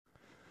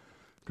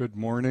Good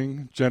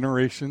morning,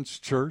 Generations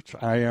Church.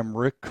 I am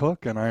Rick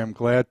Cook, and I am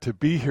glad to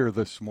be here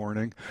this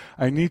morning.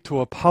 I need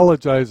to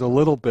apologize a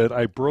little bit.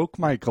 I broke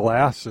my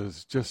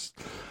glasses just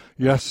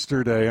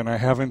yesterday, and I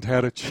haven't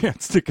had a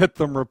chance to get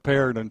them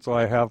repaired, and so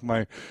I have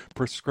my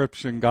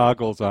prescription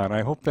goggles on.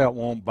 I hope that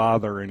won't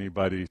bother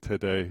anybody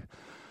today.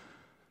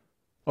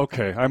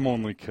 Okay, I'm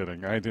only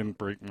kidding. I didn't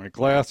break my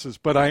glasses,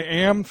 but I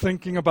am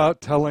thinking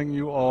about telling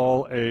you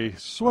all a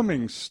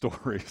swimming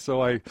story.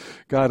 So I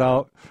got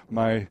out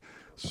my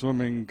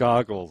swimming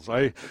goggles.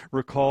 I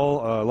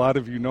recall, a lot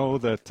of you know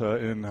that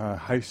in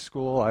high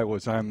school I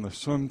was on the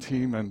swim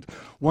team, and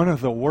one of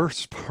the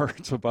worst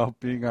parts about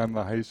being on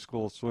the high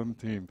school swim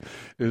team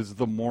is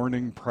the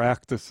morning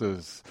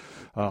practices.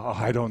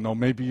 I don't know,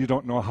 maybe you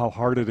don't know how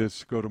hard it is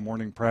to go to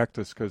morning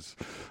practice because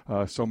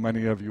so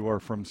many of you are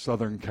from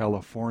Southern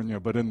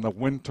California, but in the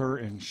winter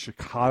in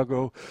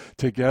Chicago,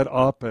 to get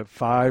up at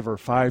 5 or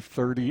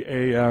 5:30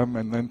 a.m.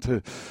 and then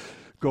to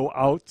go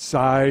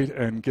outside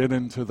and get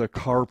into the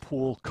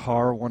carpool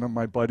car. One of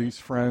my buddy's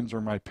friends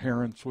or my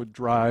parents would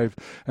drive,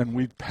 and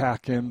we'd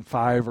pack in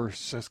 5 or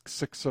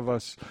 6 of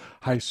us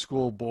high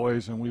school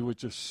boys, and we would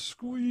just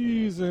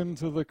squeeze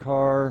into the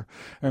car,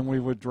 and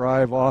we would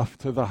drive off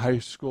to the high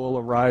school,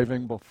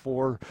 arriving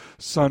before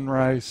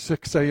sunrise,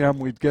 6 a.m.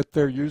 We'd get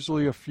there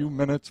usually a few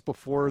minutes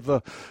before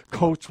the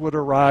coach would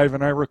arrive,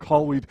 and I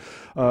recall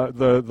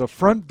the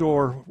front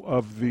door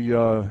of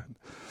the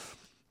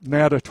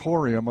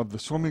natatorium of the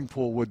swimming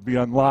pool would be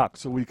unlocked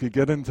so we could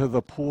get into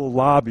the pool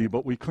lobby,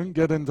 but we couldn't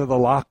get into the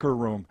locker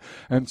room.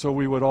 And so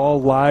we would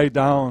all lie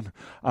down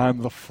on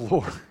the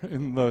floor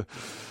in the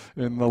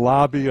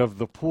lobby of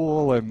the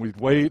pool, and we'd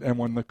wait, and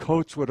when the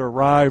coach would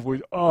arrive,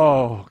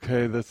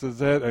 okay, this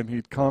is it, and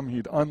he'd come,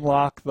 he'd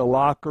unlock the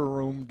locker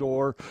room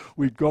door,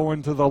 we'd go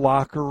into the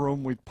locker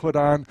room, we'd put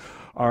on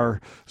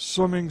our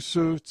swimming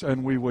suits,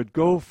 and we would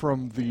go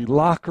from the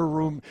locker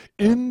room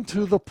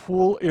into the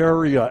pool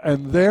area,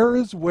 and there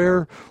is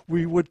where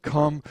we would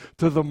come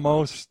to the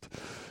most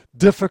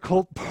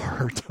difficult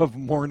part of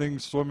morning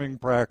swimming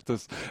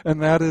practice,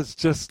 and that is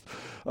just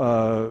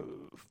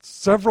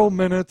several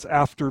minutes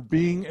after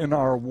being in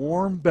our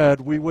warm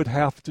bed, we would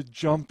have to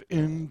jump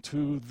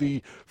into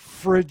the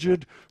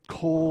frigid,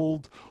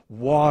 cold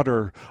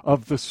water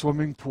of the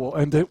swimming pool.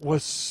 And it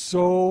was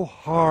so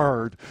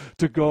hard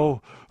to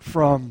go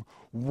from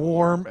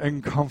warm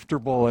and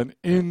comfortable and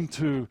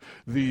into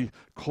the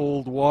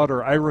cold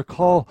water. I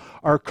recall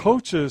our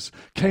coaches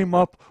came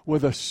up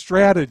with a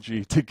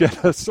strategy to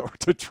get us, or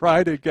to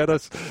try to get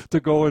us to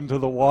go into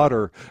the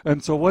water.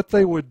 And so what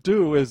they would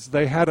do is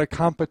they had a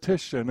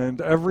competition, and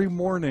every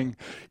morning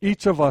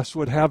each of us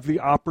would have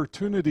the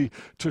opportunity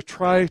to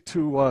try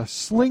to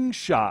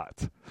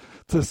slingshot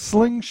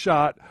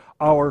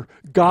our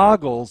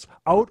goggles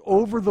out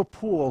over the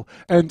pool,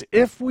 and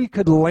if we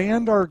could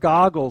land our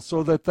goggles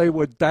so that they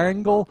would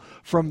dangle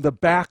from the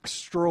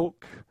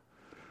backstroke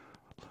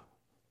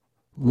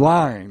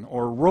line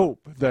or rope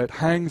that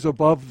hangs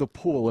above the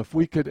pool, if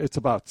we could, it's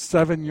about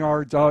 7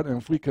 yards out,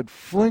 and if we could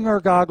fling our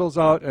goggles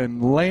out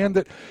and land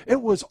it,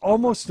 it was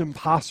almost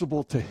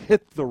impossible to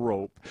hit the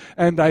rope,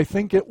 and I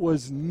think it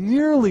was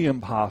nearly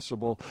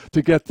impossible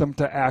to get them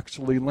to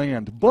actually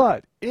land.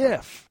 But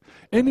if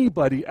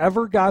anybody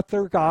ever got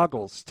their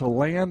goggles to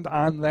land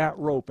on that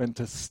rope and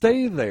to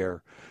stay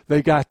there,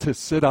 they got to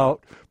sit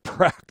out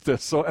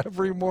practice. So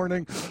every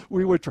morning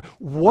we would try.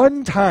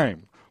 One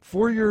time,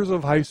 4 years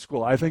of high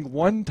school, I think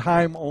one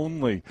time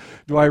only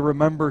do I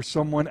remember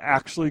someone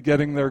actually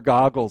getting their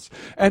goggles.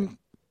 And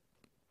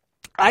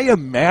I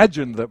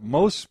imagine that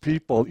most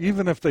people,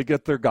 even if they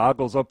get their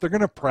goggles up, they're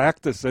going to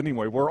practice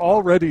anyway. We're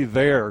already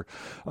there.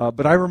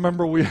 But I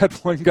remember we had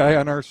one guy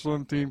on our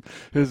swim team.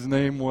 His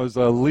name was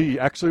Lee.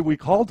 Actually, we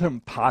called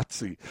him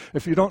Potsy.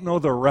 If you don't know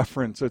the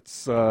reference,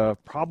 it's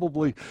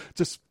probably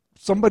just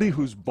somebody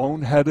who's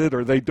boneheaded,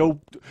 or they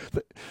don't.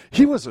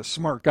 He was a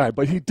smart guy,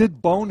 but he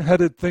did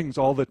boneheaded things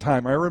all the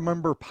time. I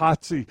remember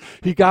Potsy.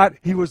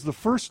 He was the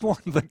first one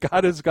that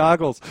got his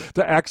goggles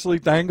to actually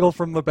dangle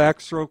from the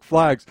backstroke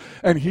flags,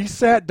 and he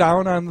sat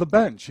down on the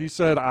bench. He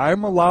said,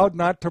 "I'm allowed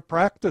not to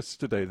practice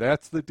today."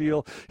 That's the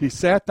deal. He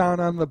sat down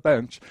on the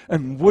bench,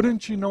 and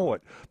wouldn't you know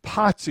it,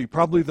 Potsy,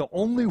 probably the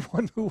only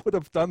one who would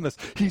have done this.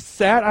 He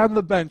sat on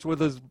the bench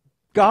with his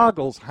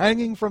goggles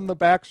hanging from the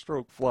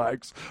backstroke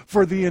flags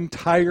for the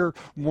entire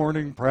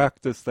morning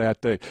practice that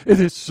day.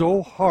 It is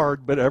so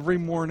hard, but every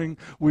morning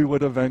we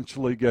would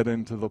eventually get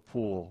into the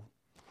pool.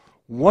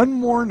 One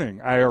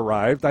morning I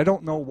arrived. I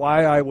don't know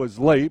why I was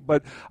late,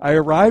 but I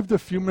arrived a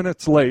few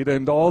minutes late,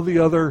 and all the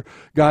other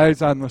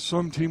guys on the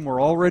swim team were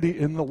already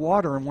in the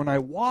water. And when I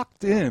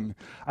walked in,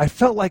 I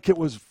felt like it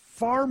was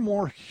far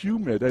more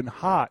humid and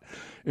hot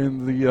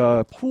in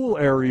the pool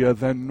area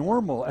than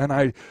normal. And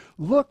I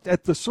looked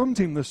at the swim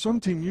team. The swim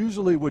team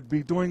usually would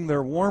be doing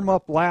their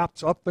warm-up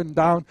laps up and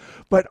down,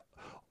 but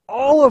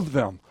all of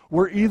them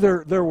were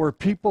there were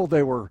people,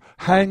 they were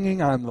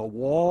hanging on the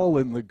wall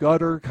in the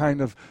gutter, kind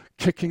of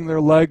kicking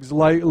their legs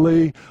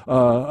lightly.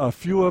 A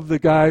few of the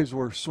guys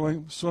were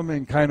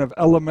swimming kind of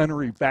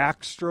elementary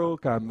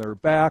backstroke on their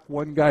back.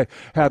 One guy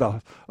had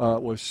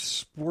was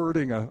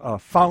squirting a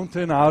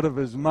fountain out of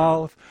his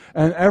mouth,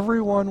 and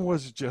everyone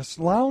was just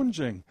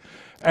lounging.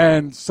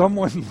 And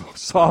someone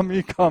saw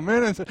me come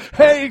in and said,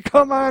 "Hey,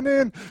 come on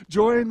in,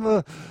 join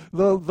the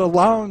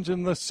lounge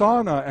in the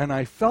sauna." And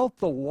I felt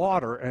the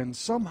water, and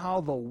somehow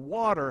the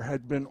water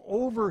had been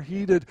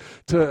overheated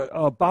to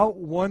about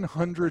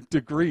 100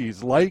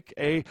 degrees, like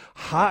a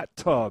hot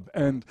tub.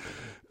 And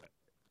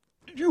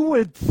you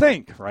would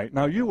think, right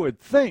now,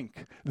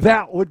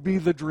 that would be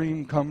the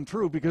dream come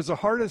true, because the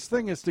hardest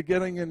thing is to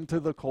getting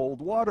into the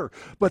cold water.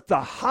 But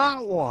the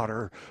hot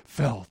water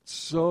felt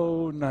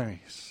so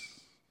nice.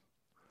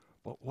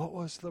 But what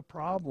was the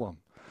problem?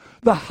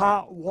 The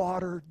hot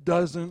water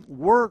doesn't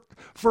work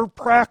for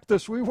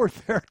practice. We were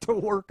there to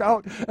work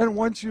out, and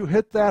once you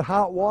hit that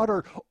hot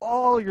water,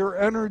 all your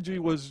energy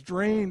was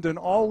drained, and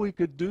all we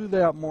could do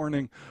that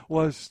morning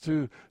was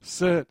to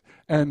sit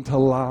and to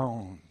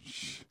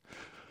lounge.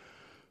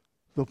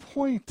 The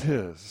point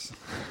is,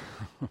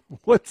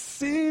 what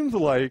seemed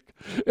like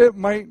it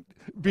might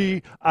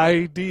be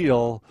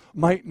ideal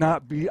might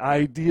not be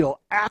ideal.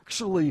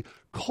 Actually,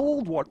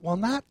 cold water, well,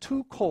 not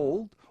too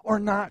cold or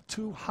not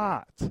too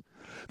hot.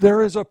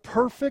 There is a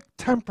perfect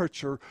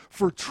temperature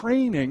for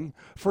training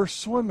for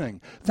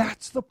swimming.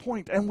 That's the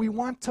point, and we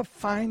want to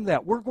find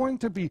that. We're going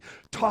to be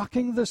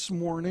talking this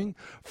morning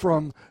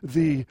from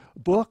the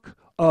book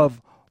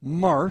of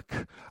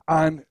Mark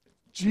on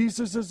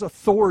Jesus'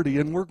 authority,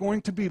 and we're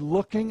going to be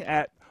looking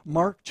at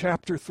Mark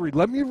chapter 3.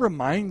 Let me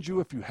remind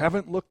you, if you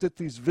haven't looked at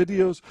these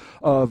videos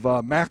of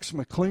Max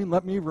McLean,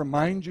 let me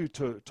remind you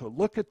to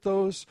look at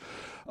those.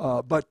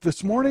 But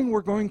this morning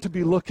we're going to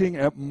be looking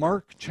at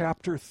Mark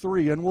chapter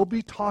 3, and we'll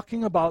be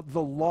talking about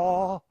the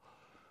law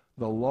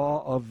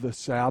of the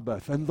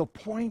Sabbath. And the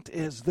point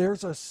is,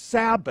 there's a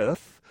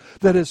Sabbath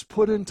that is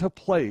put into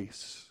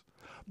place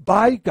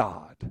by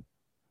God,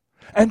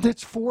 and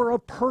it's for a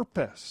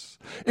purpose.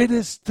 It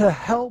is to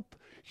help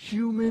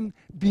human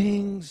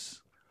beings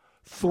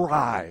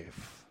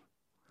thrive.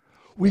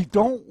 We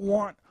don't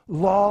want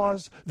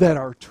laws that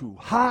are too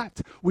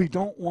hot. We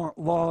don't want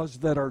laws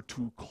that are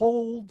too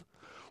cold.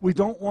 We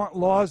don't want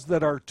laws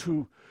that are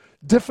too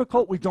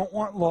difficult. We don't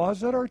want laws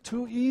that are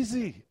too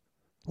easy.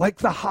 Like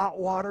the hot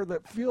water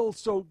that feels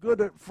so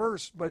good at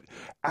first, but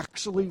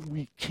actually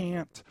we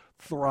can't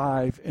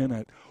thrive in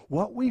it.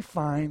 What we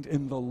find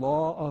in the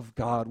law of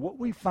God, what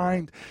we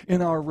find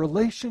in our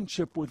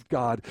relationship with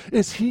God,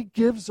 is He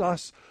gives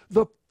us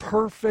the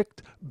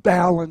perfect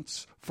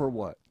balance for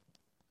what?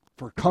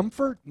 For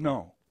comfort?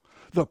 No.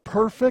 The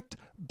perfect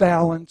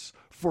balance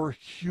for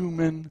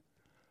human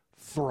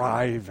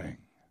thriving.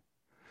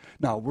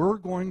 Now, we're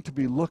going to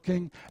be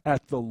looking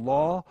at the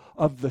law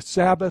of the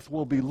Sabbath.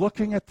 We'll be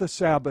looking at the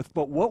Sabbath,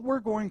 but what we're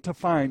going to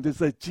find is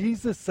that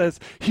Jesus says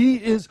He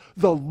is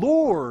the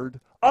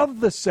Lord of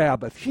the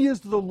Sabbath. He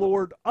is the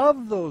Lord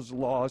of those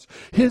laws.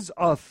 His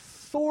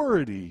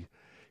authority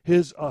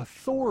is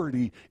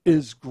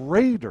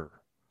greater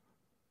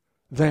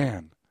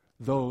than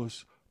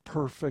those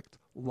perfect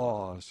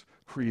laws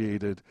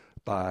created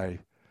by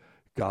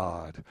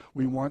God.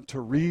 We want to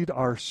read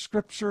our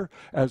scripture.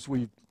 As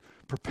we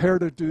prepare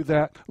to do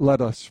that,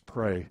 let us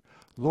pray.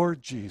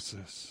 Lord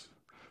Jesus,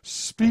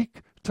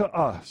 speak to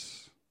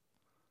us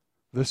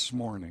this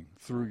morning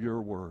through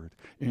your word.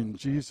 In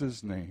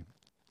Jesus' name,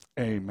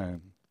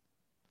 amen.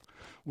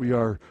 We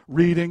are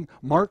reading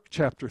Mark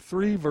chapter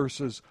 3,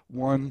 verses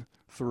 1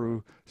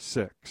 through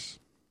 6.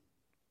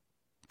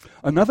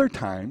 Another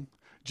time,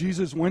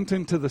 Jesus went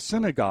into the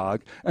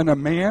synagogue, and a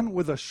man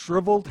with a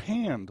shriveled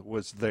hand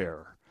was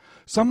there.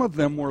 Some of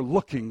them were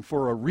looking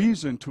for a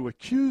reason to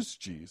accuse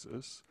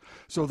Jesus,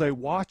 so they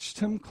watched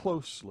him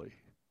closely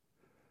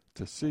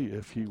to see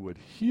if he would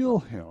heal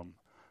him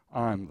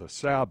on the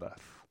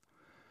Sabbath.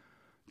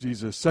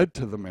 Jesus said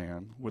to the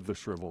man with the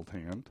shriveled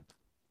hand,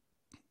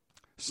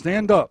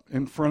 "Stand up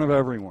in front of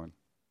everyone."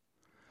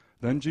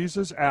 Then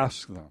Jesus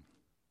asked them,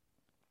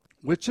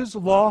 "Which is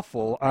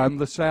lawful on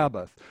the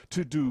Sabbath,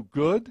 to do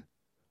good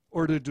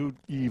or to do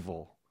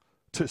evil,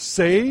 to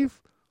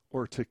save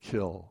or to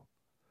kill?"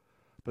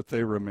 But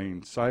they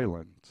remained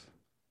silent.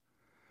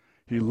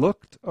 He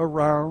looked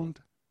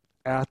around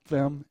at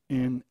them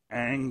in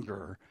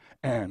anger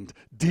and,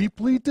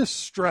 deeply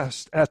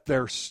distressed at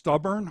their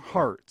stubborn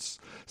hearts,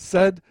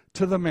 said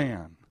to the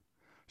man,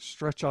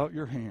 "Stretch out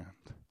your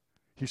hand."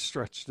 He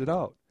stretched it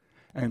out,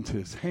 and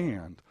his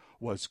hand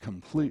was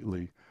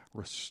completely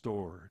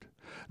restored.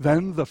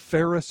 Then the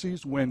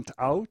Pharisees went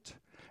out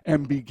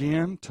and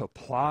began to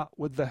plot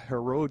with the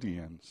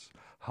Herodians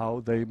how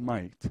they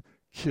might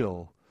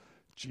kill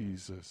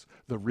Jesus.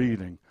 The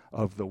reading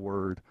of the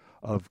Word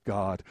of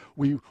God.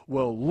 We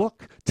will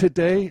look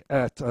today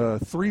at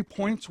 3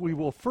 points. We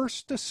will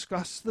first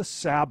discuss the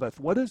Sabbath.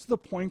 What is the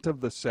point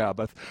of the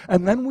Sabbath?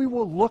 And then we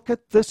will look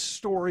at this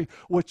story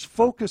which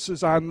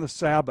focuses on the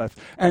Sabbath.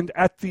 And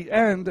at the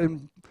end,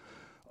 and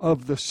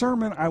of the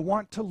sermon, I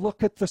want to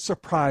look at the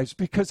surprise,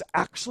 because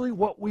actually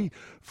what we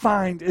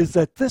find is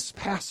that this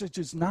passage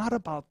is not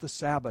about the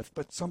Sabbath,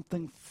 but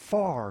something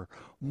far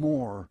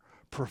more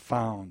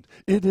profound.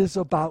 It is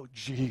about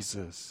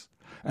Jesus,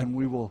 and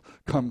we will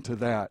come to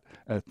that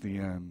at the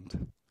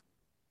end.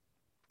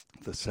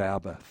 The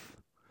Sabbath.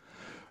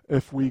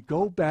 If we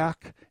go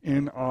back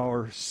in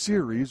our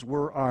series,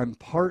 we're on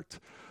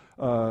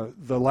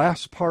the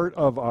last part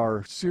of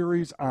our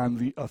series on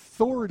the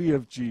authority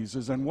of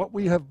Jesus, and what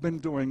we have been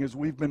doing is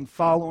we've been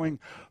following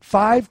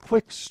 5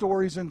 quick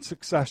stories in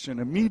succession,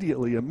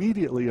 immediately,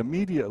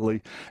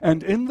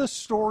 and in the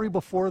story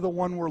before the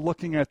one we're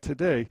looking at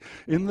today,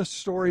 in the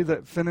story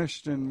that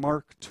finished in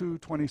Mark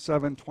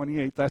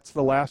 2:27-28, that's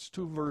the last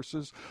 2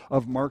 verses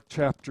of Mark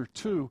chapter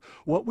 2,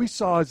 what we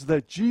saw is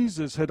that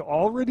Jesus had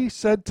already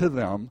said to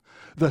them,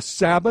 the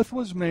Sabbath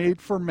was made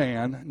for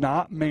man,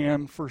 not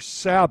man for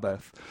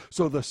Sabbath.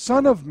 So the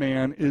Son of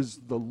Man is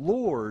the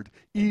Lord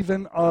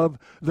even of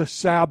the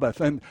Sabbath.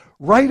 And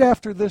right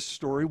after this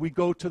story, we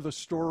go to the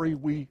story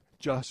we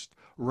just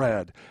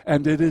read.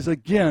 And it is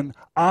again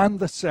on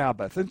the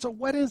Sabbath. And so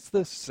what is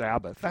this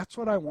Sabbath? That's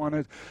what I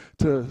wanted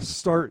to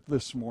start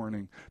this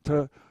morning,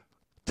 to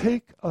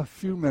take a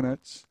few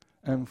minutes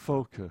and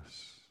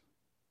focus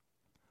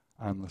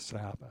on the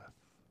Sabbath.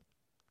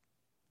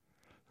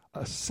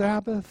 A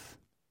Sabbath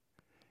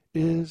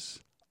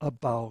is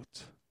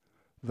about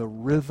the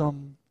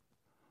rhythm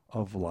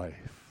of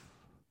life.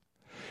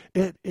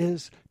 It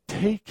is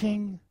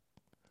taking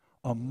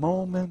a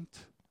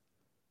moment,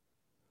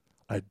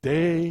 a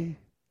day,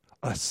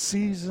 a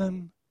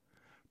season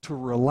to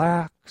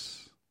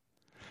relax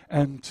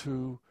and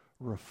to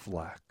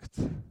reflect.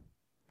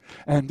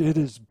 And it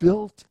is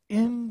built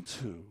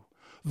into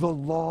the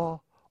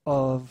law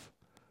of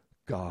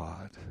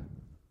God.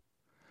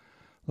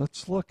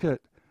 Let's look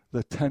at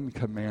the 10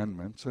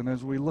 Commandments. And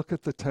as we look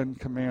at the 10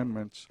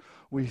 Commandments,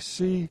 we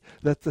see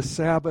that the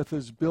Sabbath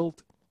is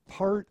built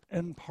part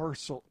and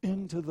parcel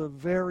into the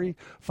very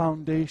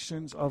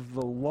foundations of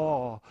the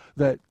law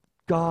that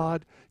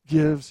God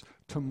gives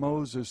to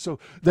Moses. So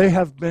they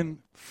have been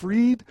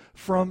freed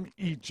from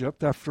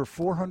Egypt after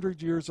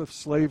 400 years of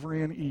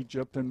slavery in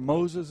Egypt, and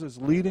Moses is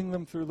leading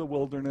them through the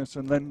wilderness,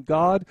 and then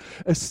God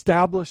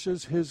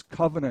establishes his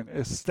covenant,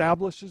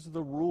 establishes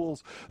the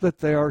rules that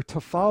they are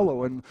to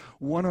follow. And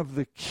one of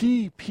the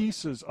key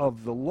pieces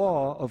of the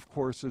law, of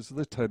course, is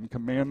the 10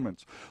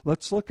 Commandments.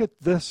 Let's look at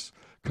this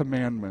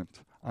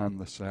commandment on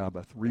the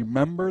Sabbath.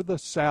 Remember the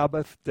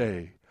Sabbath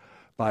day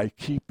by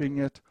keeping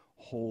it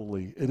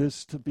holy. It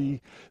is to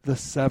be the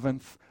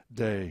 7th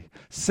day.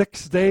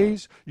 6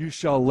 days you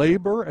shall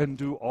labor and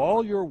do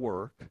all your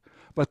work,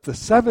 but the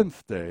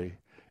 7th day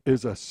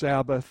is a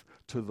Sabbath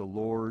to the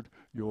Lord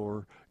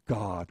your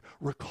God.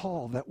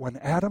 Recall that when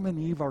Adam and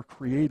Eve are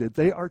created,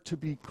 they are to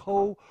be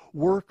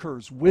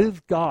co-workers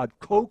with God,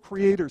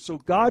 co-creators. So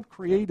God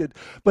created,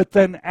 but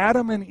then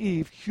Adam and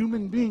Eve,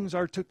 human beings,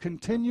 are to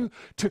continue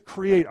to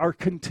create, are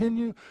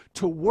continue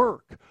to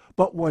work.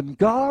 But when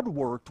God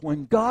worked,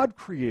 when God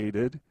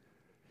created,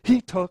 he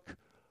took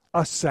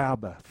a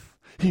Sabbath.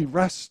 He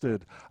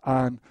rested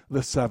on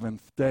the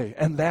 7th day.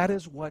 And that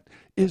is what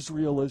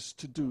Israel is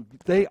to do.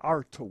 They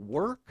are to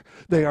work.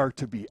 They are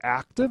to be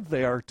active.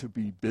 They are to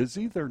be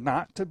busy. They're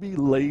not to be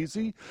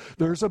lazy.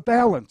 There's a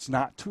balance,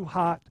 not too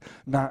hot,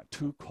 not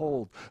too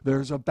cold.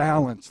 There's a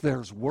balance.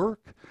 There's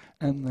work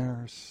and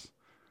there's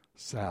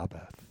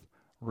Sabbath,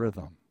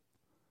 rhythm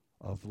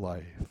of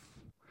life.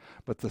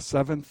 But the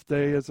 7th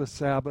day is a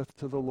Sabbath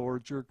to the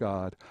Lord your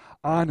God.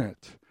 On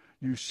it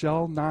you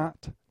shall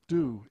not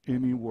do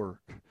any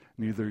work,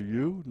 neither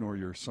you, nor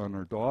your son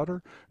or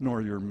daughter,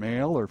 nor your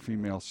male or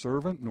female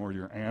servant, nor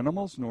your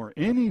animals, nor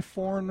any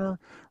foreigner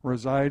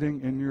residing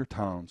in your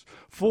towns.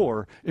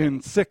 For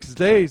in 6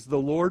 days the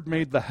Lord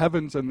made the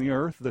heavens and the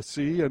earth, the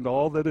sea, and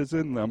all that is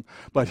in them,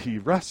 but he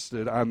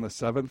rested on the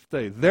 7th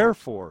day.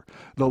 Therefore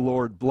the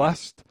Lord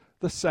blessed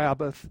the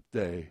Sabbath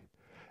day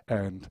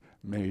and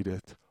made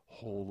it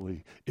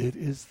holy. It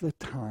is the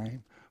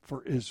time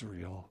for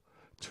Israel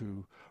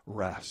to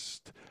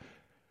rest.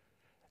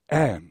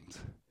 And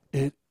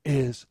it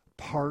is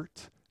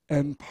part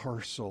and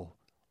parcel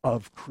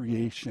of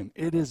creation.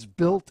 It is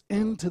built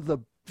into the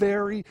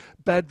very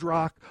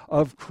bedrock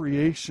of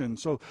creation.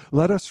 So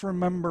let us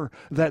remember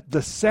that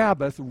the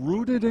Sabbath,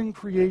 rooted in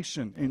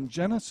creation, in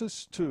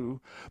Genesis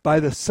 2, by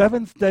the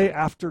 7th day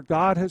after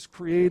God has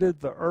created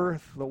the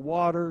earth, the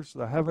waters,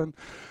 the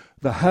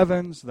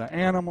heavens, the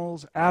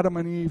animals, Adam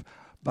and Eve,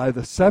 by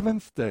the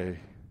 7th day,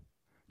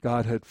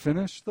 God had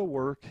finished the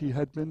work he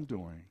had been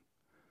doing.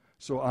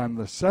 So on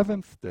the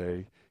 7th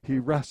day, he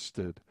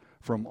rested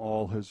from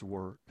all his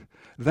work.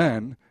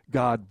 Then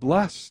God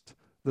blessed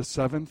the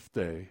 7th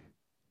day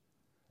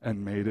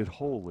and made it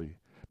holy,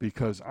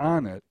 because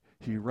on it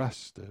he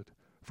rested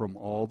from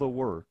all the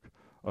work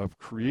of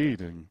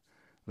creating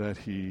that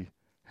he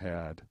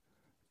had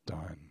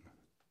done.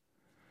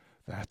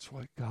 That's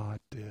what God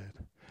did.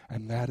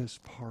 And that is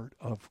part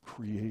of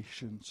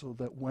creation, so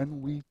that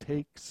when we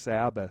take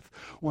Sabbath,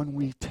 when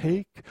we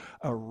take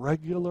a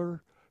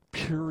regular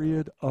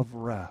period of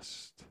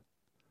rest.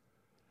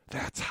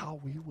 That's how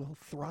we will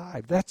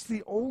thrive. That's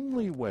the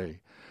only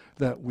way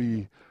that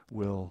we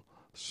will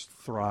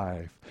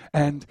thrive.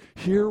 And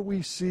here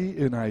we see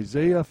in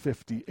Isaiah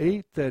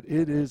 58 that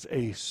it is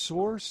a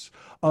source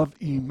of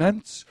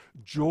immense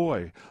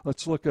joy.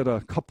 Let's look at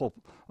a couple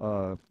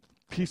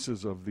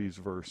pieces of these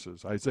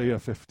verses. Isaiah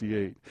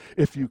 58.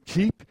 If you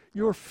keep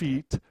your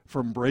feet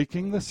from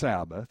breaking the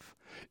Sabbath,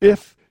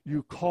 if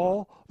you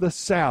call the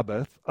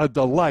Sabbath a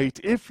delight,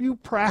 if you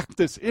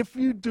practice, if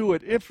you do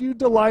it, if you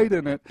delight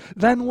in it,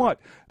 then what?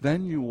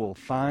 Then you will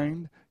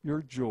find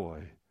your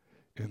joy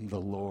in the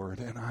Lord.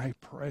 And I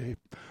pray,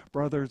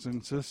 brothers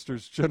and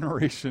sisters,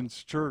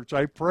 Generations Church,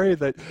 I pray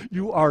that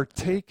you are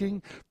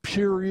taking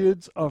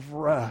periods of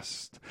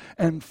rest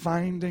and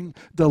finding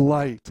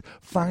delight,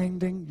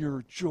 finding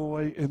your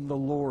joy in the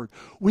Lord.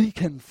 We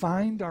can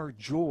find our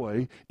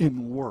joy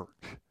in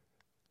work,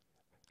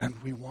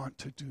 and we want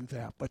to do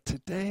that. But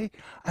today,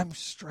 I'm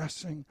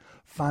stressing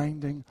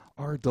finding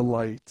our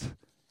delight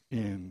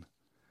in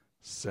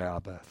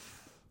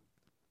Sabbath.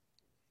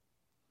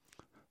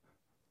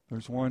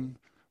 There's one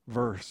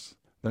verse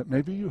that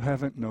maybe you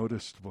haven't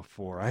noticed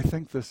before. I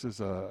think this is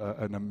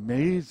an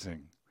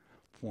amazing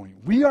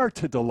point. We are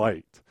to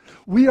delight.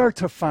 We are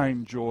to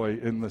find joy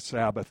in the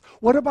Sabbath.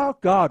 What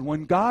about God?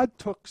 When God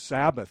took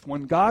Sabbath,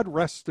 when God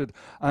rested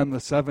on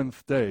the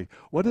seventh day,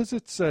 what does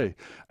it say?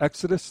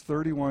 Exodus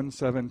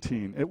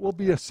 31:17. It will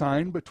be a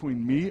sign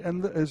between me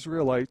and the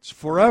Israelites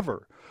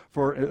forever.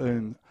 For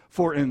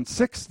in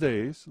 6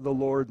 days the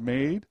Lord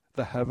made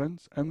the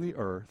heavens and the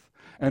earth,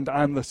 and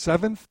on the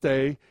seventh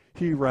day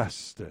he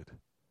rested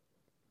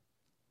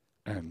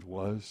and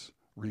was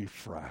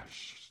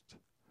refreshed.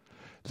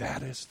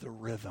 That is the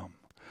rhythm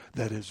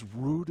that is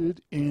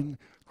rooted in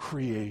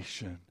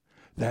creation,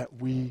 that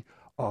we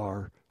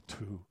are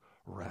to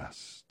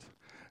rest.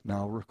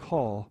 Now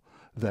recall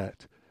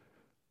that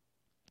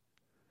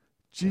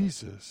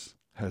Jesus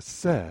has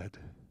said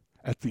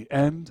at the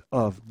end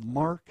of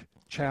Mark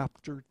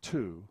chapter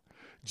 2,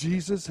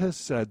 Jesus has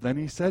said, then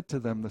he said to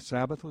them, the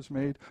Sabbath was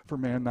made for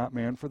man, not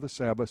man for the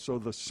Sabbath. So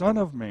the Son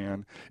of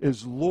Man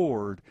is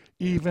Lord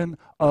even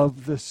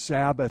of the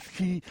Sabbath.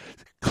 He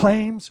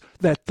claims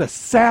that the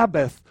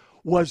Sabbath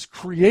was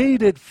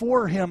created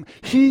for him.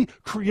 He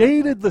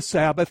created the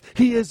Sabbath.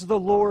 He is the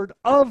Lord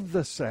of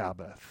the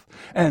Sabbath.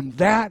 And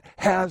that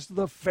has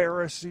the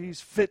Pharisees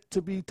fit to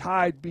be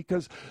tied,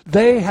 because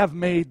they have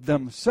made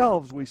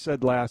themselves, we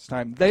said last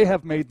time, they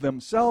have made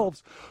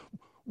themselves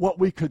what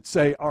we could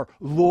say are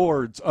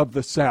lords of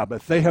the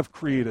Sabbath. They have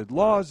created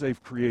laws,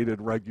 they've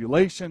created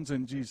regulations,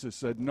 and Jesus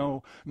said,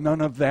 no, none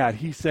of that.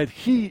 He said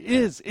he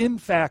is, in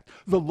fact,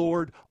 the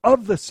Lord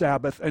of the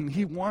Sabbath, and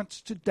he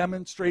wants to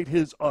demonstrate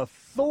his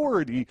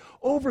authority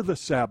over the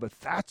Sabbath.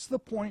 That's the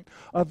point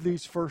of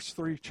these first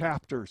 3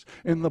 chapters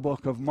in the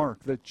book of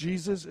Mark, that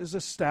Jesus is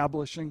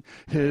establishing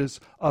his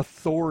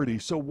authority.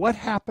 So what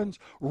happens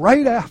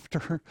right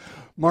after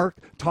Mark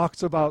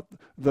talks about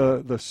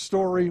the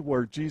story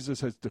where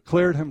Jesus has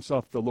declared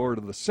himself the Lord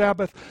of the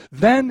Sabbath?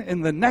 Then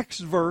in the next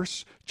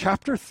verse,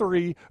 chapter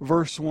 3,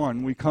 verse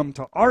 1, we come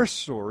to our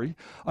story.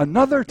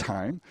 Another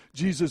time,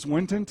 Jesus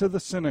went into the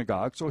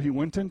synagogue. So he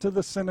went into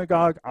the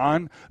synagogue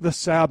on the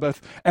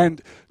Sabbath,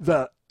 and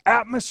the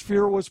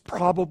atmosphere was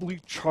probably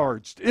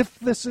charged. If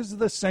this is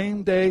the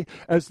same day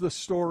as the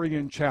story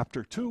in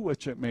chapter 2,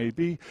 which it may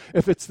be,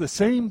 if it's the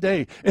same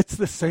day, it's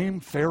the same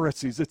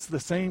Pharisees, it's the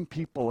same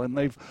people, and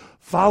they've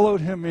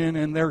followed him in,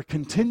 and they're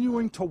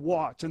continuing to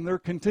watch, and they're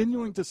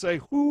continuing to say,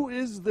 who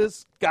is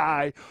this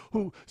guy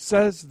who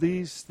says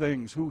these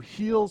things, who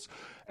heals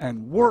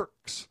and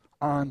works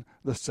on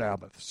the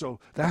Sabbath? So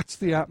that's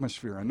the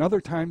atmosphere.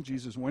 Another time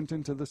Jesus went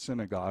into the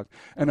synagogue,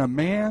 and a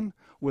man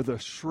with a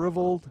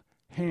shriveled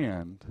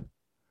hand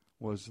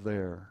was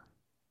there.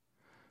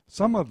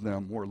 Some of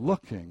them were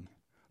looking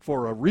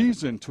for a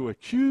reason to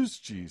accuse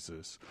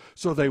Jesus,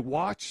 so they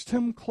watched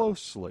him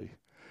closely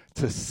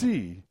to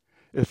see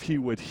if he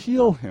would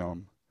heal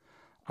him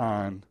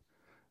on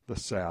the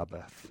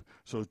Sabbath.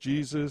 So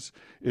Jesus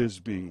is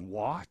being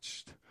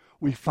watched.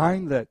 We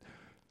find that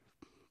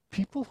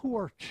people who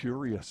are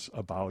curious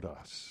about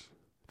us,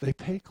 they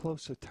pay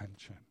close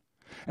attention.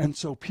 And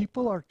so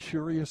people are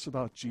curious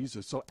about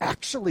Jesus. So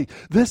actually,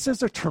 this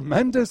is a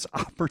tremendous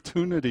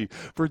opportunity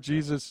for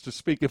Jesus to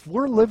speak. If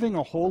we're living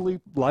a holy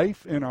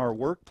life in our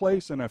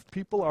workplace, and if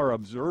people are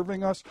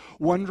observing us,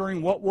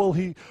 wondering what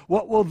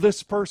will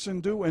this person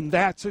do in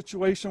that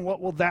situation?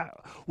 What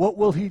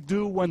will he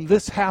do when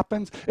this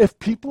happens? If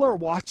people are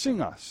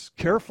watching us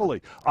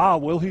carefully,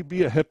 will he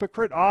be a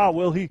hypocrite? How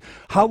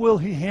will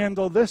he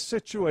handle this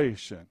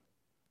situation?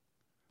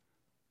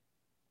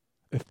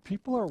 If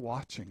people are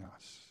watching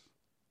us,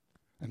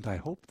 and I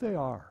hope they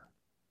are,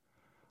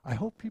 I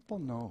hope people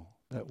know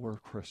that we're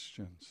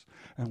Christians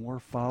and we're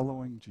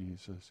following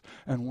Jesus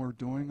and we're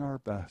doing our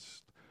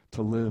best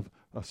to live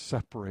a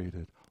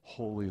separated,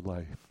 holy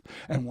life.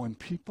 And when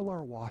people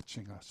are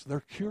watching us, they're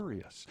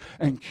curious.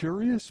 And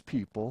curious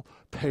people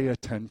pay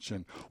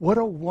attention. What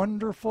a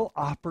wonderful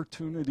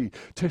opportunity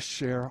to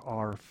share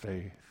our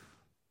faith.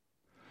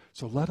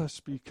 So let us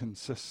be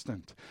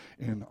consistent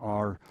in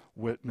our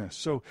witness.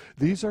 So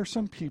these are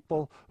some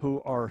people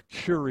who are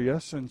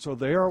curious, and so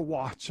they are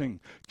watching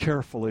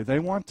carefully. They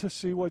want to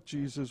see what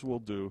Jesus will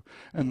do,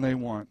 and they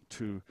want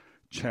to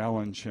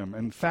challenge him.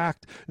 In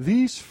fact,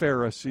 these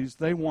Pharisees,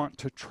 they want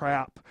to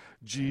trap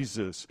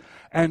Jesus.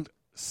 And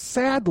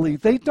sadly,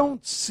 they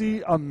don't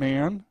see a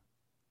man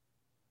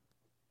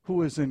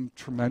who is in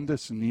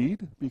tremendous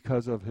need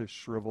because of his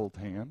shriveled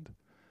hand.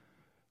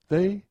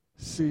 They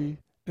see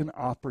an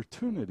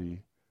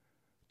opportunity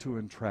to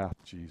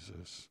entrap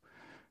Jesus.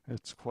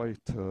 It's quite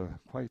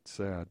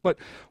sad. But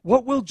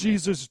what will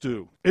Jesus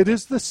do? It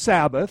is the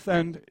Sabbath,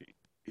 and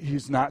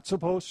he's not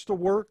supposed to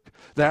work.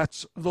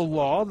 That's the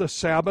law. The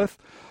Sabbath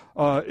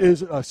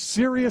is a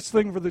serious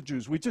thing for the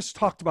Jews. We just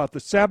talked about the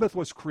Sabbath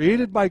was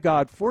created by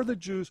God for the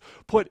Jews,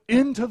 put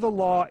into the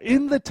law,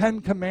 in the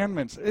Ten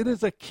Commandments. It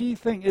is a key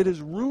thing. It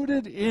is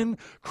rooted in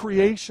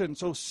creation.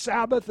 So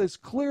Sabbath is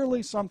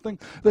clearly something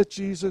that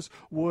Jesus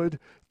would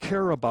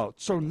care about.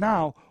 So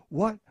now,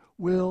 what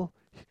will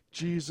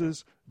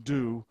Jesus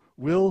do?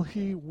 Will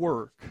he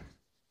work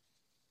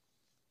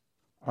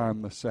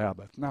on the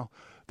Sabbath? Now,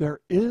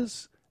 there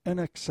is an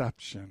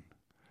exception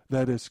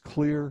that is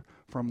clear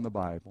from the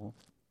Bible.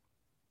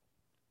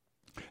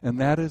 And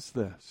that is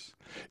this.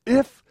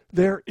 If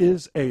there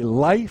is a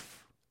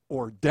life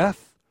or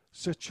death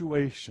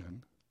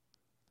situation,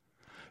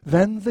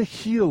 then the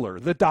healer,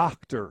 the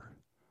doctor,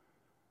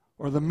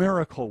 or the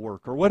miracle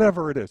worker,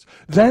 whatever it is,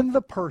 then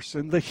the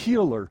person, the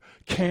healer,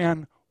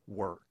 can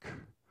work.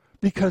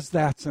 Because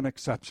that's an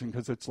exception,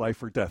 because it's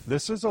life or death.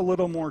 This is a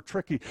little more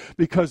tricky,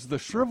 because the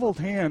shriveled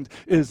hand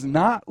is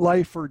not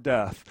life or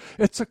death.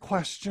 It's a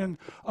question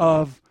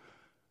of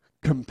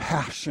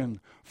compassion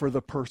for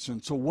the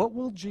person. So what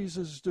will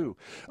Jesus do?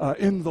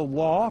 In the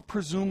law,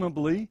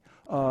 presumably,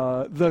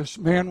 the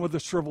man with the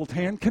shriveled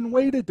hand can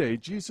wait a day.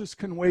 Jesus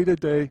can wait a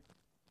day,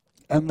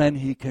 and then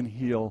he can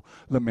heal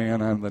the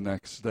man on the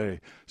next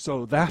day.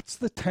 So that's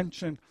the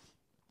tension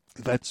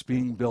that's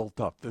being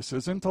built up. This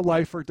isn't a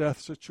life or death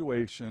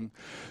situation.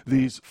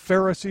 These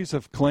Pharisees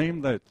have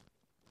claimed that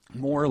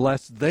more or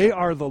less they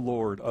are the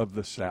Lord of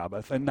the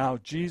Sabbath, and now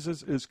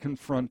Jesus is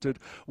confronted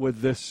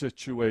with this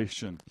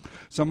situation.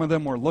 Some of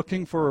them were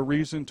looking for a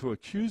reason to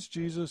accuse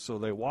Jesus, so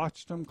they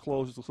watched him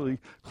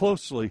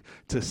closely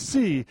to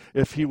see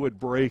if he would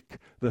break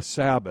the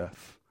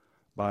Sabbath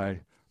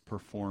by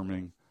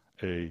performing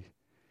a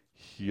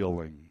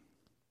healing.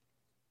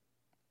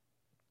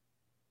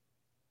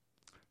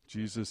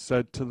 Jesus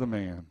said to the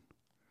man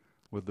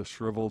with the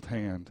shriveled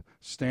hand,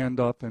 stand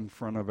up in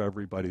front of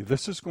everybody.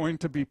 This is going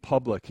to be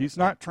public. He's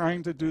not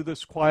trying to do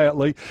this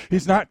quietly.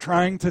 He's not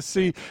trying to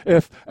see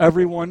if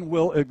everyone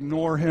will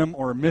ignore him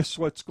or miss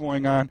what's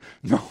going on.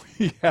 No,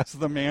 he has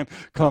the man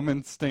come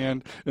and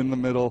stand in the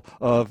middle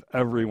of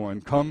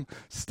everyone. Come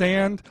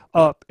stand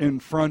up in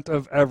front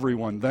of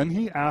everyone. Then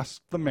he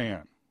asked the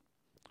man,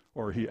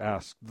 or he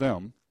asked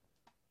them,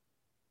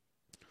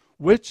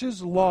 which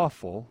is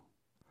lawful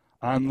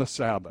on the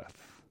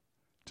Sabbath,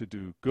 to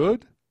do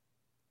good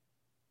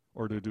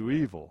or to do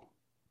evil,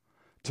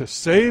 to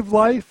save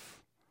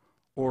life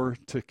or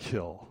to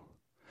kill?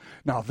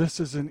 Now, this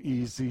is an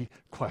easy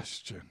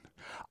question.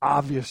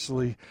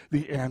 Obviously,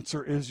 the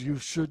answer is you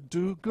should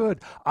do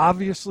good.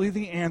 Obviously,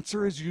 the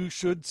answer is you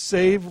should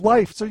save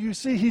life. So you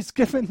see, he's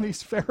given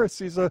these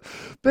Pharisees a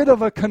bit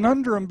of a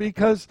conundrum,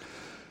 because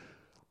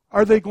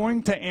are they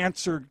going to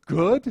answer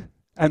good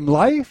and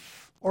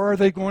life, or are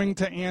they going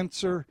to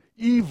answer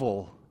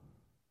evil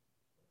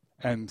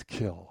and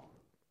kill?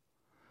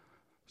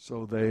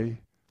 So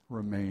they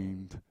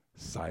remained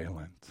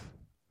silent.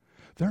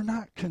 They're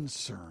not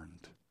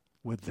concerned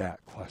with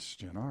that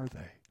question, are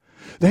they?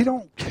 They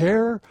don't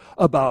care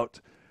about,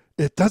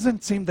 it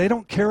doesn't seem, they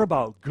don't care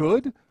about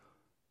good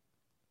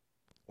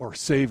or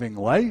saving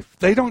life.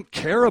 They don't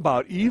care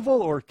about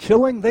evil or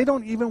killing. They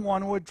don't even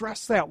want to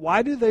address that.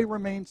 Why do they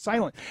remain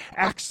silent?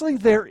 Actually,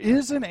 there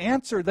is an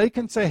answer. They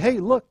can say, hey,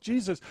 look,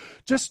 Jesus,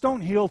 just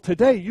don't heal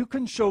today. You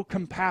can show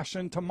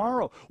compassion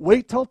tomorrow.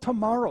 Wait till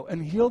tomorrow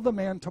and heal the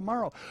man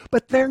tomorrow.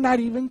 But they're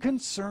not even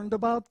concerned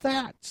about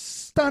that.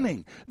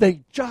 Stunning.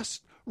 They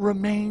just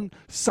remain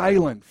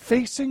silent.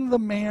 Facing the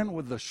man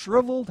with the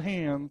shriveled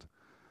hand,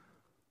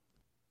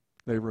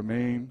 they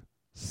remain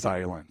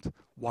silent.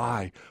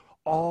 Why?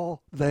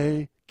 All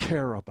they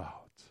care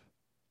about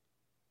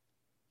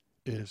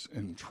is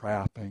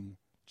entrapping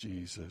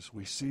Jesus.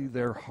 We see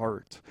their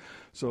heart.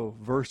 So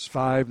verse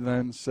 5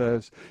 then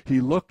says, he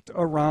looked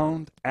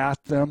around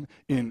at them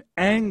in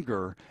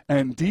anger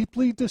and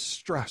deeply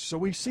distressed. So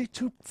we see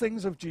two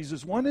things of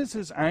Jesus. One is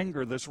his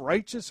anger, this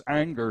righteous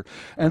anger,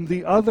 and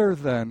the other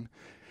then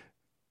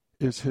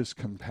is his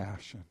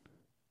compassion.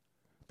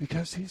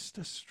 Because he's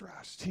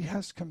distressed. He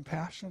has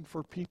compassion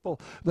for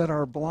people that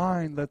are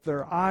blind, that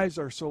their eyes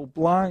are so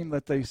blind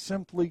that they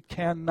simply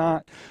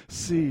cannot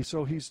see.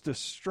 So he's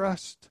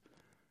distressed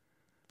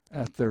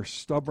at their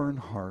stubborn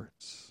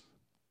hearts.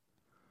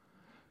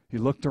 He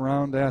looked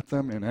around at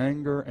them in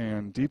anger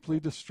and deeply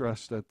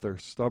distressed at their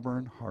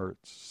stubborn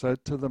hearts,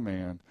 said to the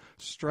man,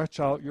 stretch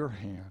out your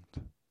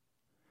hand.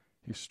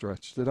 he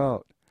stretched it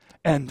out.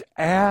 And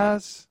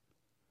as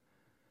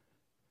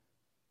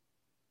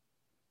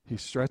he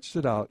stretched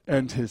it out,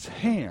 and his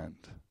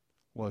hand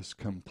was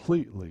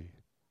completely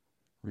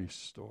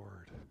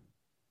restored.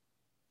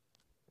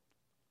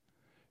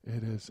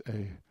 It is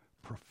a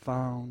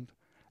profound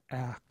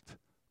act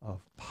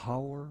of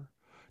power,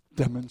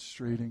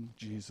 demonstrating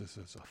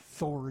Jesus'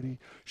 authority,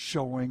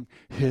 showing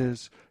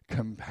his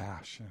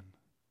compassion.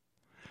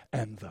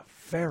 And the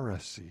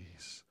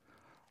Pharisees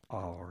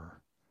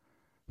are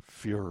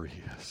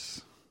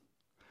furious.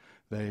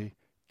 They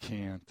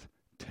can't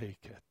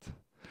take it.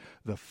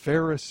 The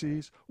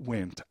Pharisees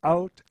went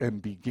out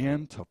and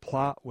began to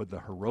plot with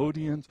the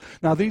Herodians.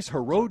 Now these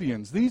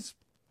Herodians, these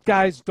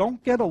guys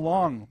don't get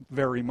along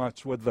very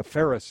much with the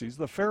Pharisees.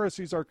 The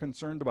Pharisees are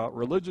concerned about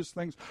religious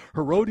things.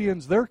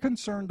 Herodians, they're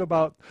concerned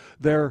about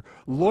their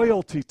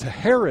loyalty to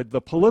Herod, the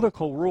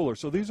political ruler.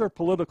 So these are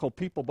political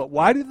people. But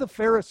why did the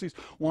Pharisees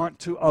want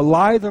to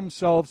ally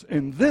themselves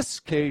in this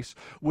case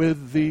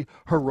with the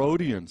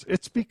Herodians?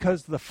 It's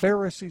because the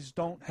Pharisees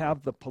don't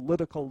have the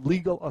political,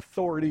 legal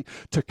authority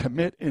to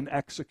commit an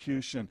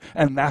execution.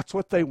 And that's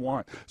what they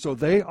want. So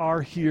they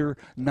are here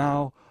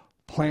now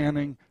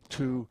planning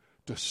to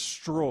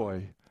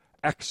destroy,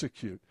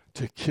 execute,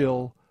 to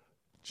kill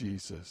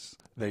Jesus.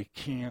 They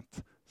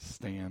can't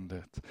stand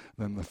it.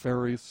 Then the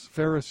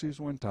Pharisees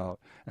went out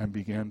and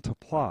began to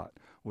plot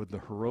with the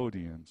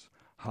Herodians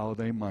how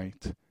they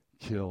might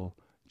kill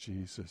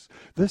Jesus.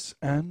 This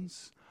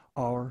ends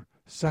our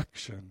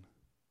section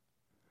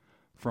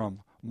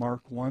from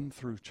Mark 1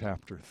 through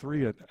chapter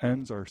 3. It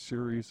ends our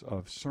series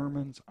of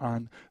sermons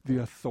on the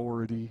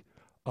authority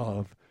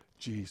of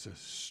Jesus.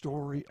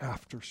 Story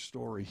after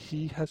story,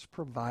 he has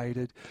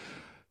provided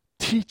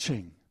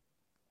teaching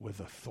with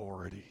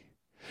authority.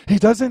 He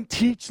doesn't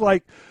teach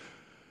like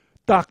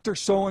Dr.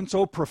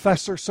 So-and-so,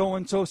 Professor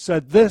so-and-so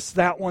said this,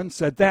 that one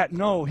said that.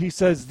 No, he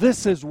says,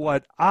 this is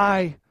what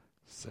I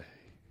say.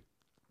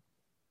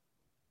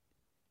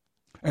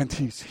 And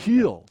he's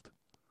healed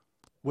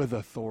with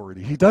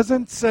authority. He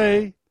doesn't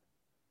say,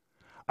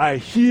 I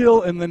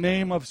heal in the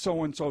name of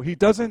so-and-so. He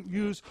doesn't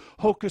use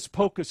hocus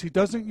pocus. He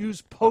doesn't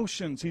use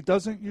potions. He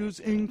doesn't use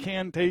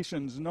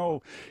incantations.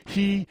 No,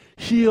 he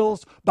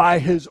heals by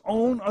his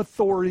own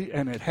authority,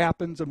 and it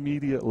happens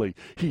immediately.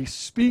 He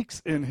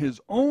speaks in his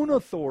own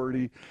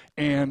authority,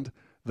 and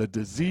the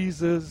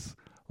diseases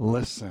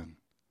listen.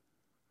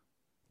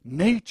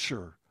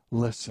 Nature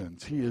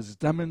listens. He is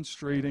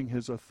demonstrating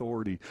his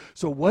authority.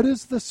 So what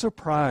is the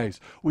surprise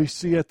we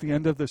see at the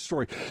end of the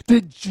story?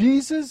 Did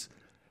Jesus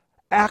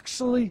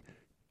actually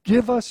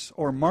give us,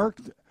 or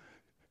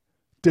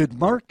did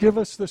Mark give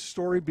us this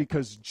story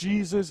because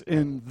Jesus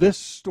in this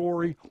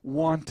story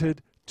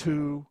wanted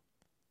to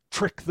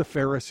trick the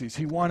Pharisees?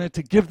 He wanted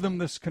to give them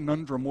this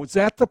conundrum. Was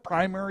that the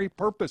primary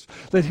purpose,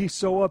 that he's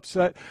so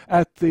upset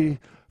at the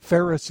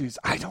Pharisees?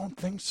 I don't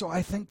think so.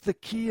 I think the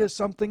key is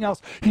something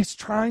else. He's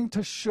trying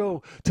to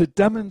show, to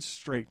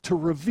demonstrate, to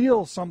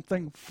reveal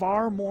something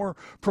far more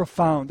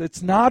profound.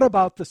 It's not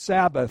about the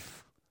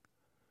Sabbath.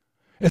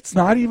 It's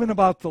not even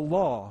about the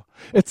law.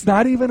 It's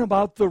not even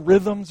about the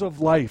rhythms of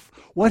life.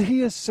 What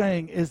he is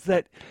saying is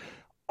that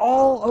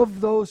all of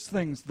those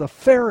things, the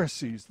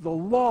Pharisees, the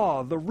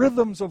law, the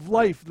rhythms of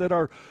life that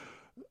are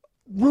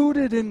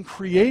rooted in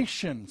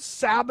creation,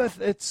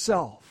 Sabbath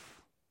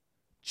itself,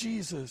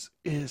 Jesus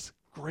is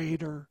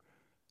greater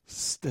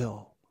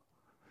still.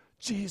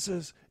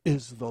 Jesus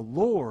is the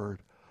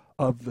Lord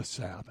of the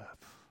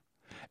Sabbath.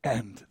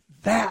 And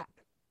that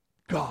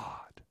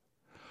God,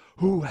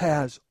 who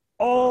has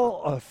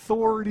all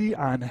authority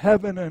on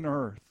heaven and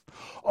earth,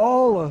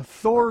 all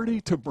authority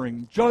to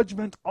bring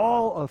judgment,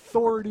 all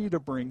authority to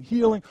bring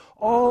healing,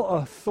 all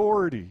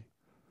authority,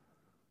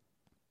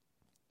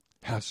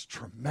 has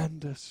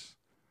tremendous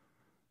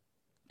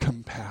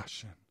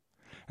compassion.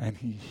 And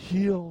he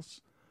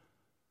heals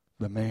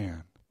the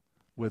man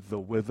with the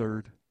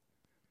withered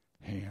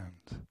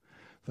hand.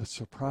 The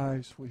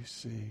surprise we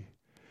see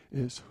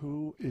is,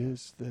 who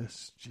is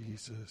this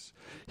Jesus?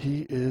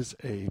 He is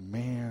a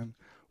man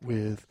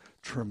with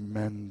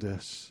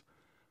tremendous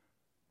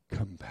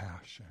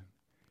compassion.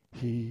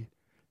 He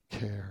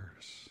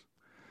cares.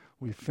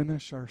 We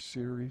finish our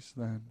series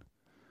then.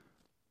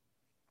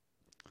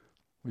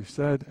 We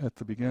said at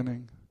the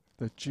beginning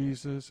that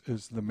Jesus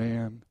is the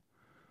man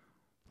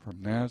from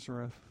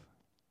Nazareth,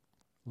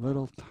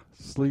 little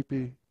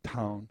sleepy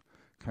town,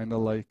 kind of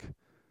like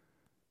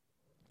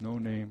No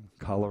Name,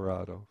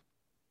 Colorado.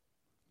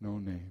 No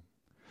Name.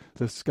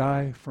 This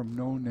guy from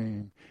No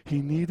Name,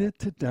 he needed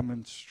to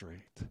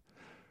demonstrate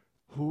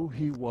who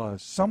he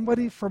was.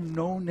 Somebody from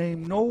No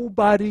Name,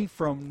 nobody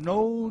from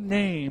No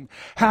Name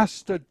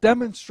has to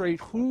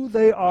demonstrate who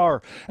they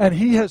are. And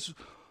he has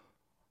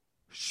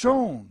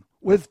shown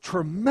with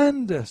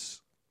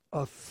tremendous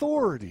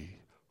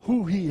authority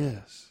who he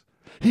is.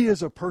 He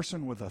is a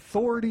person with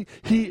authority.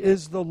 He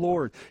is the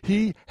Lord.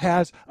 He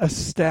has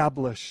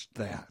established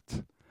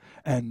that.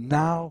 And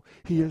now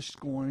he is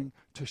going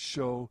to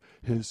show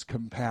his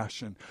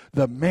compassion.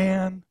 The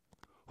man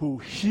who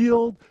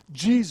healed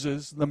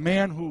Jesus, the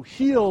man who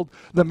healed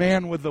the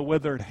man with the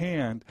withered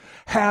hand,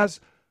 has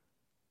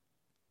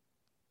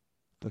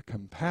the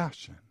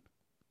compassion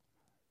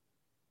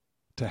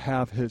to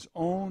have his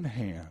own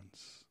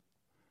hands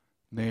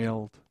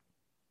nailed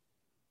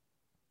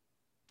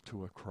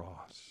to a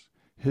cross.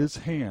 His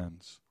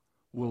hands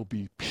will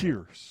be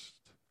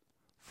pierced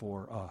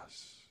for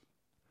us.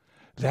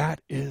 That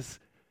is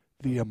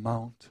the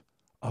amount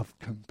of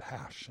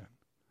compassion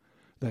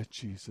that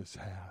Jesus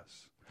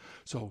has.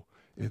 So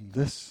in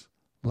this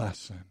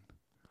lesson,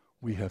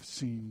 we have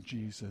seen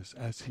Jesus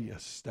as he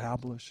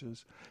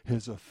establishes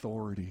his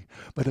authority.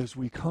 But as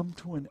we come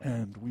to an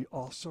end, we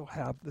also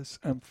have this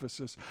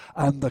emphasis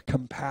on the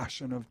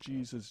compassion of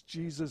Jesus.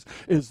 Jesus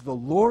is the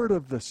Lord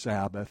of the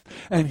Sabbath,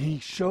 and he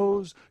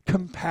shows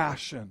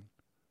compassion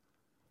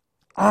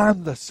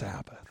on the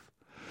Sabbath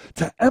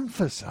to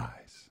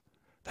emphasize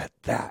that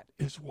that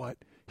is what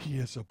he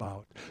is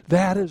about.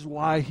 That is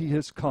why he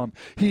has come.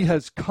 He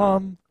has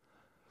come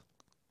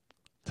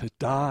to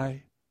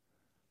die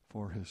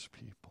for his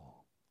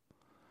people.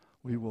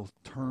 We will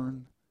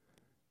turn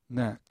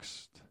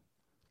next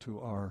to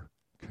our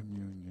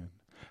communion.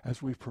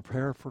 As we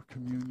prepare for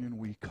communion,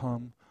 we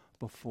come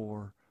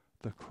before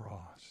the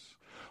cross.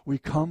 We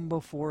come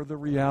before the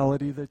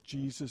reality that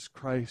Jesus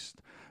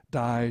Christ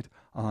died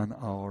on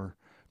our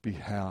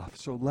behalf.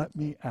 So let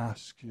me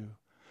ask you,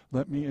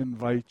 let me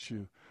invite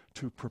you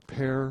to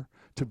prepare,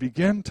 to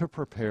begin to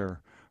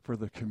prepare for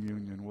the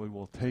communion. We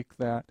will take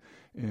that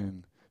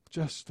in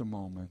just a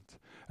moment.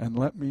 And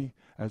let me,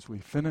 as we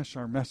finish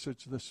our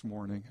message this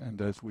morning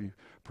and as we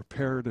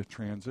prepare to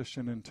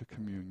transition into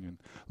communion,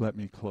 let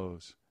me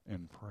close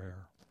in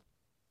prayer.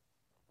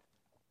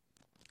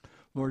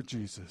 Lord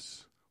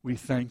Jesus, we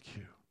thank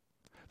you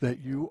that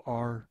you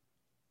are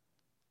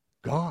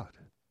God.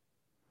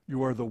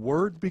 You are the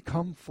Word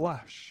become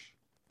flesh.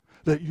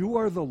 That you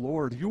are the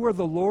Lord. You are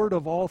the Lord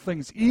of all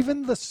things,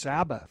 even the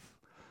Sabbath.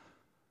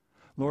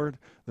 Lord,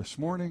 this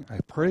morning I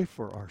pray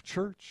for our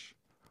church,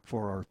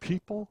 for our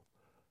people,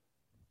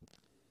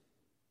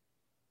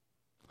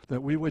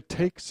 that we would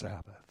take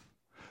Sabbath,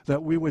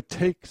 that we would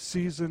take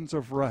seasons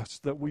of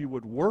rest, that we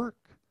would work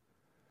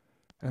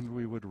and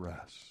we would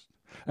rest.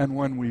 And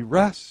when we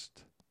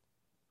rest,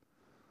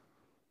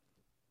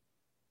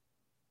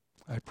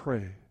 I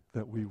pray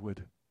that we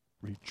would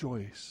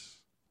rejoice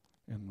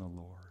in the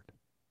Lord.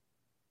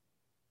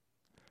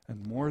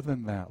 And more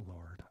than that,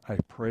 Lord, I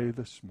pray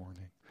this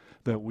morning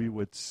that we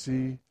would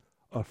see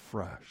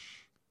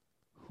afresh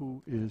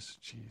who is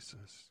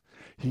Jesus.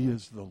 He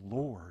is the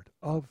Lord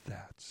of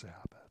that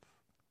Sabbath.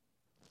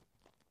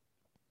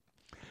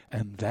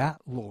 And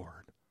that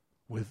Lord,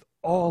 with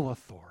all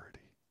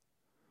authority,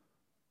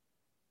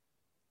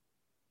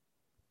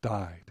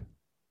 died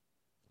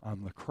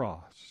on the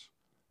cross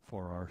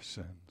for our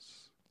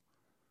sins.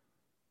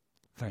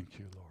 Thank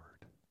you,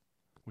 Lord.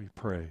 We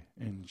pray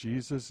in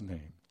Jesus'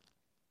 name.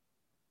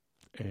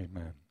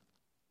 Amen.